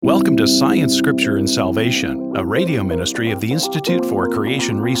Welcome to Science, Scripture, and Salvation, a radio ministry of the Institute for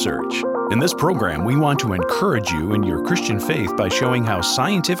Creation Research. In this program, we want to encourage you in your Christian faith by showing how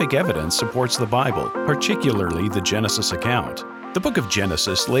scientific evidence supports the Bible, particularly the Genesis account. The book of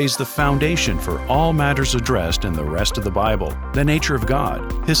Genesis lays the foundation for all matters addressed in the rest of the Bible: the nature of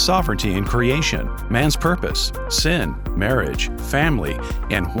God, His sovereignty in creation, man's purpose, sin, marriage, family,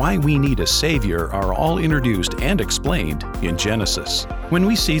 and why we need a Savior are all introduced and explained in Genesis. When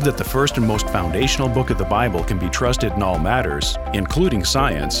we see that the first and most foundational book of the Bible can be trusted in all matters, including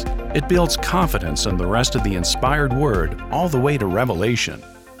science, it builds confidence in the rest of the inspired Word all the way to Revelation.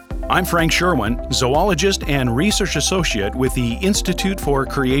 I'm Frank Sherwin, zoologist and research associate with the Institute for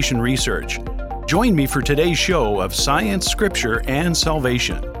Creation Research. Join me for today's show of Science, Scripture, and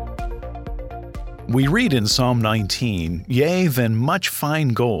Salvation. We read in Psalm 19, "Yea, than much fine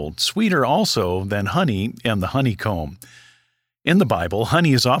gold, sweeter also than honey and the honeycomb." In the Bible,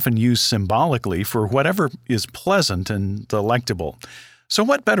 honey is often used symbolically for whatever is pleasant and delectable. So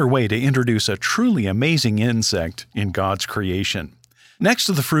what better way to introduce a truly amazing insect in God's creation? Next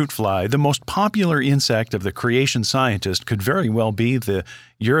to the fruit fly, the most popular insect of the creation scientist could very well be the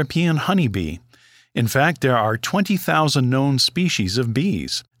European honeybee. In fact, there are 20,000 known species of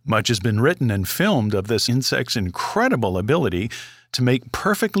bees. Much has been written and filmed of this insect's incredible ability to make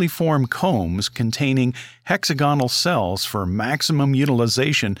perfectly formed combs containing hexagonal cells for maximum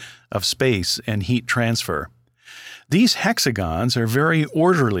utilization of space and heat transfer. These hexagons are very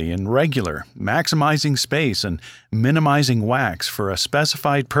orderly and regular, maximizing space and minimizing wax for a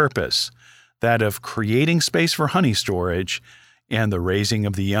specified purpose, that of creating space for honey storage and the raising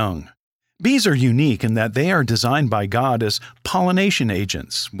of the young. Bees are unique in that they are designed by God as pollination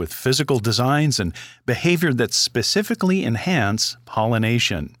agents with physical designs and behavior that specifically enhance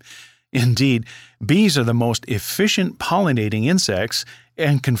pollination. Indeed, bees are the most efficient pollinating insects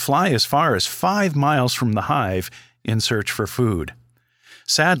and can fly as far as 5 miles from the hive in search for food.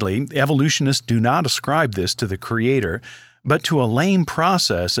 Sadly, evolutionists do not ascribe this to the Creator, but to a lame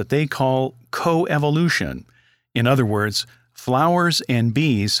process that they call coevolution. In other words, flowers and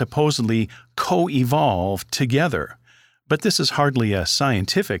bees supposedly co-evolve together. But this is hardly a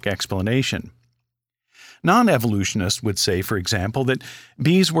scientific explanation. Non-evolutionists would say, for example, that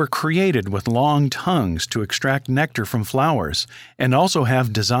bees were created with long tongues to extract nectar from flowers, and also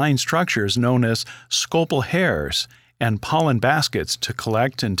have design structures known as scopal hairs and pollen baskets to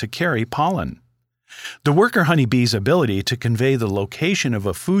collect and to carry pollen. The worker honeybee's ability to convey the location of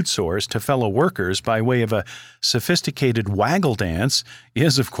a food source to fellow workers by way of a sophisticated waggle dance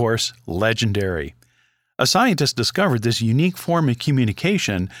is, of course, legendary. A scientist discovered this unique form of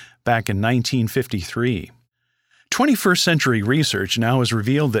communication back in 1953. 21st century research now has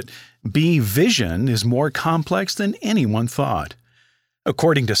revealed that bee vision is more complex than anyone thought.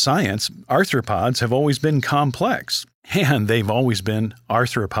 According to science, arthropods have always been complex, and they've always been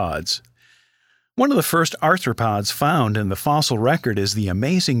arthropods. One of the first arthropods found in the fossil record is the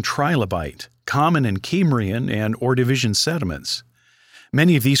amazing trilobite, common in Cambrian and Ordovician sediments.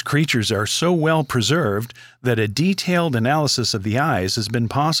 Many of these creatures are so well preserved that a detailed analysis of the eyes has been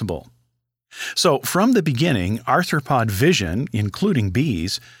possible. So, from the beginning, arthropod vision, including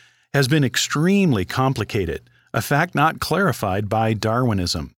bees, has been extremely complicated, a fact not clarified by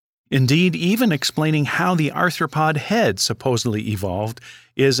Darwinism. Indeed, even explaining how the arthropod head supposedly evolved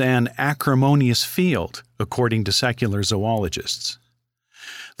is an acrimonious field, according to secular zoologists.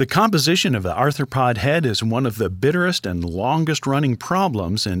 The composition of the arthropod head is one of the bitterest and longest-running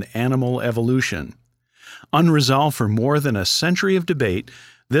problems in animal evolution. Unresolved for more than a century of debate,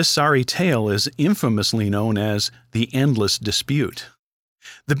 this sorry tale is infamously known as the endless dispute.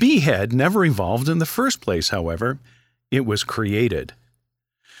 The bee head never evolved in the first place, however. It was created.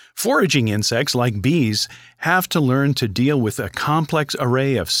 Foraging insects like bees have to learn to deal with a complex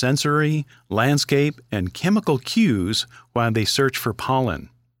array of sensory, landscape, and chemical cues while they search for pollen.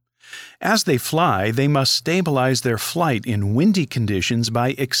 As they fly, they must stabilize their flight in windy conditions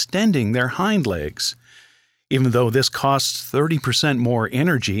by extending their hind legs. Even though this costs 30% more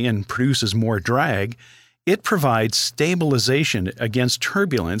energy and produces more drag, it provides stabilization against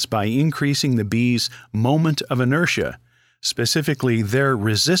turbulence by increasing the bee's moment of inertia, specifically their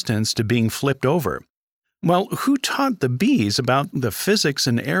resistance to being flipped over. Well, who taught the bees about the physics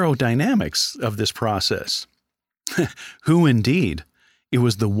and aerodynamics of this process? Who indeed? It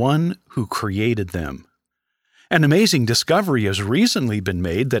was the one who created them. An amazing discovery has recently been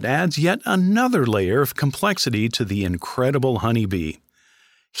made that adds yet another layer of complexity to the incredible honeybee.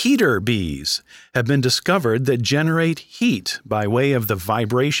 Heater bees have been discovered that generate heat by way of the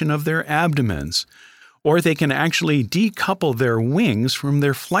vibration of their abdomens, Or they can actually decouple their wings from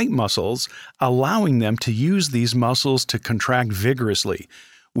their flight muscles, allowing them to use these muscles to contract vigorously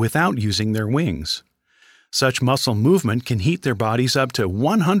without using their wings. Such muscle movement can heat their bodies up to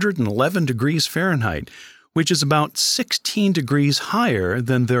 111 degrees Fahrenheit, which is about 16 degrees higher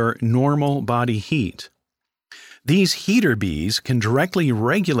than their normal body heat. These heater bees can directly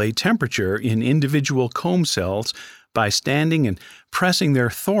regulate temperature in individual comb cells by standing and pressing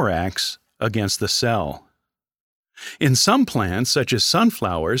their thorax against the cell. In some plants, such as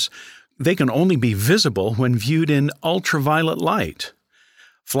sunflowers, they can only be visible when viewed in ultraviolet light.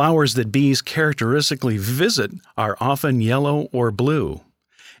 Flowers that bees characteristically visit are often yellow or blue,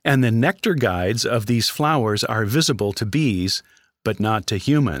 and the nectar guides of these flowers are visible to bees, but not to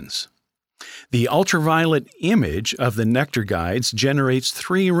humans. The ultraviolet image of the nectar guides generates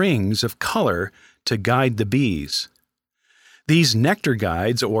 3 rings of color to guide the bees. These nectar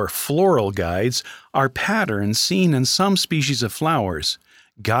guides, or floral guides, are patterns seen in some species of flowers,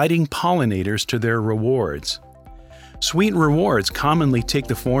 guiding pollinators to their rewards. Sweet rewards commonly take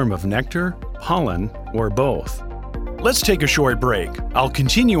the form of nectar, pollen, or both. Let's take a short break. I'll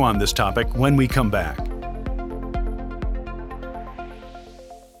continue on this topic when we come back.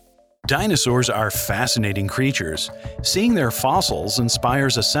 Dinosaurs are fascinating creatures. Seeing their fossils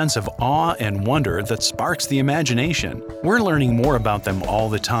inspires a sense of awe and wonder that sparks the imagination. We're learning more about them all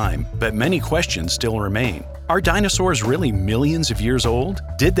the time, but many questions still remain. Are dinosaurs really millions of years old?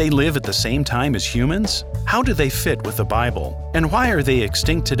 Did they live at the same time as humans? How do they fit with the Bible? And why are they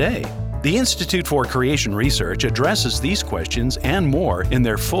extinct today? The Institute for Creation Research addresses these questions and more in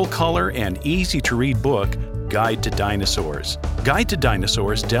their full-color and easy-to-read book, Guide to Dinosaurs. Guide to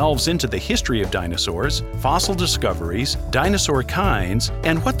Dinosaurs delves into the history of dinosaurs, fossil discoveries, dinosaur kinds,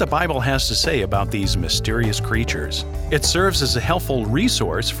 and what the Bible has to say about these mysterious creatures. It serves as a helpful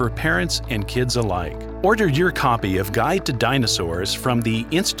resource for parents and kids alike. Order your copy of Guide to Dinosaurs from the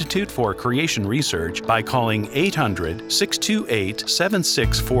Institute for Creation Research by calling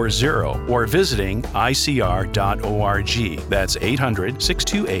 800-628-7640 or visiting icr.org. That's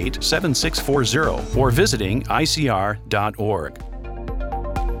 800-628-7640 or visiting icr.org.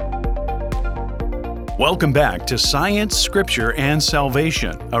 Welcome back to Science, Scripture, and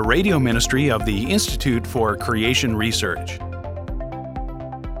Salvation, a radio ministry of the Institute for Creation Research.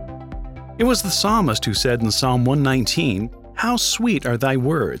 It was the psalmist who said in Psalm 119, "How sweet are thy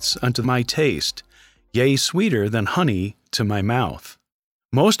words unto my taste, yea, sweeter than honey to my mouth."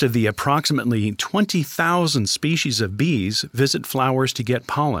 Most of the approximately 20,000 species of bees visit flowers to get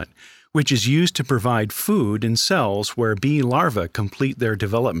pollen, which is used to provide food in cells where bee larvae complete their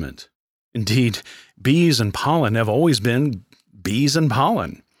development. Indeed, bees and pollen have always been bees and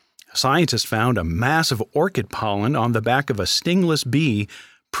pollen. Scientists found a massive orchid pollen on the back of a stingless bee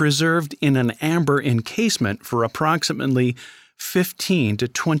preserved in an amber encasement for approximately 15 to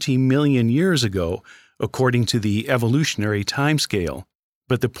 20 million years ago, according to the evolutionary timescale.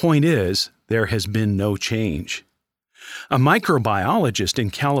 But the point is, there has been no change. A microbiologist in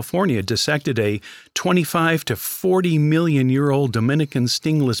California dissected a 25 to 40 million year old Dominican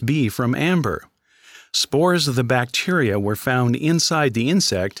stingless bee from amber. Spores of the bacteria were found inside the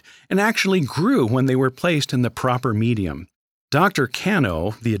insect and actually grew when they were placed in the proper medium. Dr.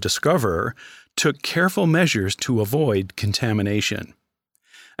 Cano, the discoverer, took careful measures to avoid contamination.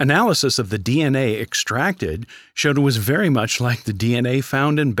 Analysis of the DNA extracted showed it was very much like the DNA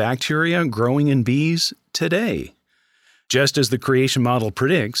found in bacteria growing in bees today. Just as the creation model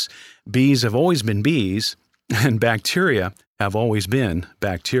predicts, bees have always been bees, and bacteria have always been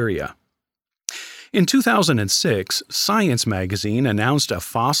bacteria. In 2006, Science magazine announced a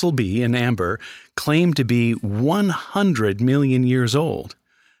fossil bee in amber claimed to be 100 million years old,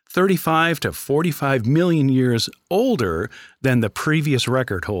 35 to 45 million years older than the previous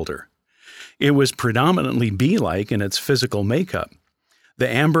record holder. It was predominantly bee-like in its physical makeup. The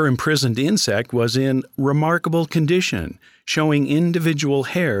amber-imprisoned insect was in remarkable condition, showing individual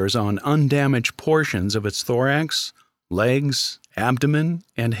hairs on undamaged portions of its thorax, legs, abdomen,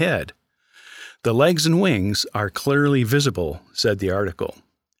 and head. The legs and wings are clearly visible, said the article.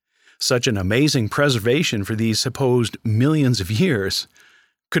 Such an amazing preservation for these supposed millions of years.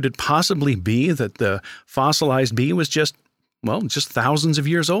 Could it possibly be that the fossilized bee was just thousands of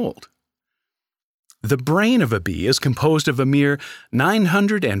years old? The brain of a bee is composed of a mere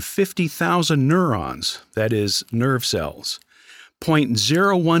 950,000 neurons, that is, nerve cells,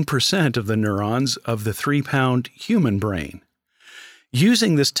 0.01% of the neurons of the 3-pound human brain.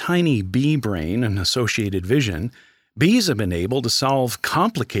 Using this tiny bee brain and associated vision, bees have been able to solve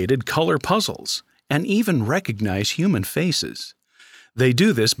complicated color puzzles and even recognize human faces. They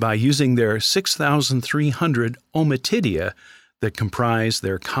do this by using their 6,300 ommatidia that comprise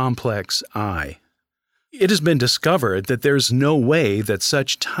their complex eye. It has been discovered that there's no way that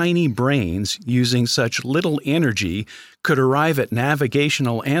such tiny brains using such little energy could arrive at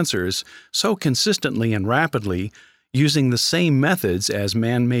navigational answers so consistently and rapidly using the same methods as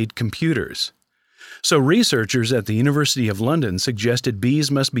man-made computers. So researchers at the University of London suggested bees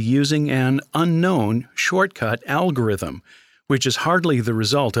must be using an unknown shortcut algorithm, which is hardly the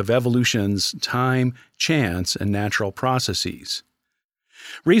result of evolution's time, chance, and natural processes.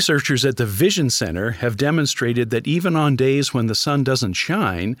 Researchers at the Vision Center have demonstrated that even on days when the sun doesn't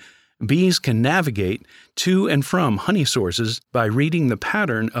shine, bees can navigate to and from honey sources by reading the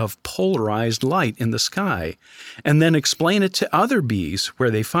pattern of polarized light in the sky, and then explain it to other bees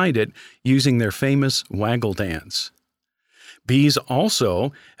where they find it using their famous waggle dance. Bees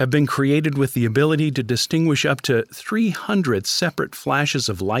also have been created with the ability to distinguish up to 300 separate flashes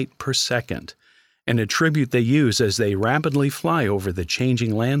of light per second, an attribute they use as they rapidly fly over the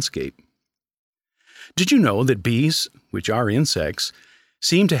changing landscape. Did you know that bees, which are insects,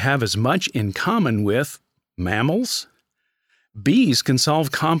 seem to have as much in common with mammals? Bees can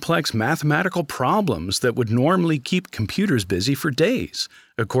solve complex mathematical problems that would normally keep computers busy for days,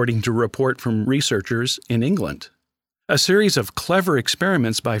 according to a report from researchers in England. A series of clever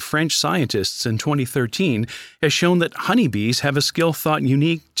experiments by French scientists in 2013 has shown that honeybees have a skill thought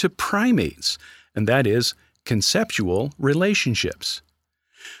unique to primates, and that is conceptual relationships.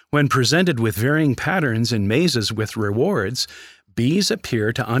 When presented with varying patterns in mazes with rewards, bees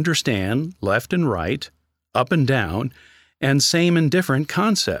appear to understand left and right, up and down, and same and different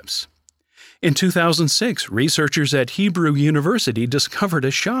concepts. In 2006, researchers at Hebrew University discovered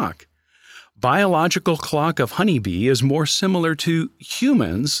a shock. Biological clock of honeybee is more similar to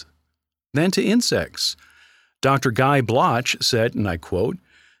humans than to insects. Dr. Guy Bloch said, and I quote,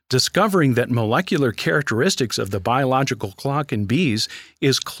 "Discovering that molecular characteristics of the biological clock in bees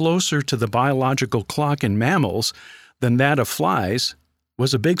is closer to the biological clock in mammals than that of flies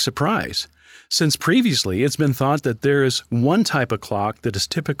was a big surprise, since previously it's been thought that there is one type of clock that is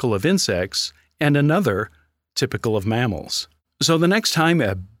typical of insects and another typical of mammals." So the next time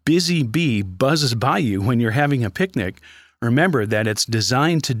a busy bee buzzes by you when you're having a picnic, remember that it's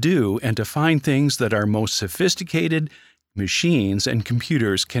designed to do and to find things that our most sophisticated machines and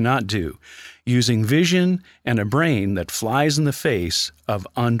computers cannot do, using vision and a brain that flies in the face of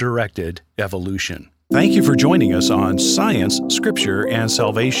undirected evolution. Thank you for joining us on Science, Scripture, and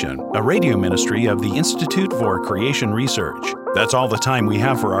Salvation, a radio ministry of the Institute for Creation Research. That's all the time we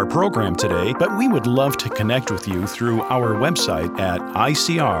have for our program today, but we would love to connect with you through our website at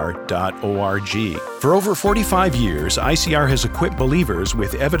icr.org. For over 45 years, ICR has equipped believers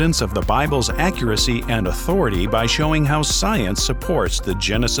with evidence of the Bible's accuracy and authority by showing how science supports the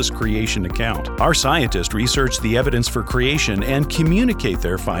Genesis creation account. Our scientists research the evidence for creation and communicate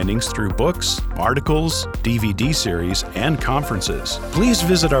their findings through books, articles, DVD series, and conferences. Please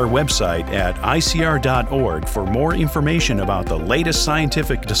visit our website at icr.org for more information about the latest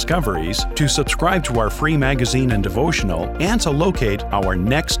scientific discoveries, to subscribe to our free magazine and devotional, and to locate our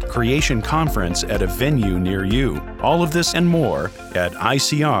next creation conference at a venue near you. All of this and more at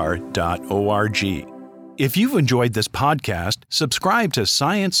icr.org. If you've enjoyed this podcast, subscribe to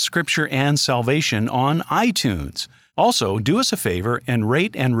Science, Scripture, and Salvation on iTunes. Also, do us a favor and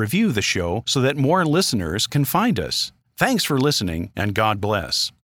rate and review the show so that more listeners can find us. Thanks for listening, and God bless.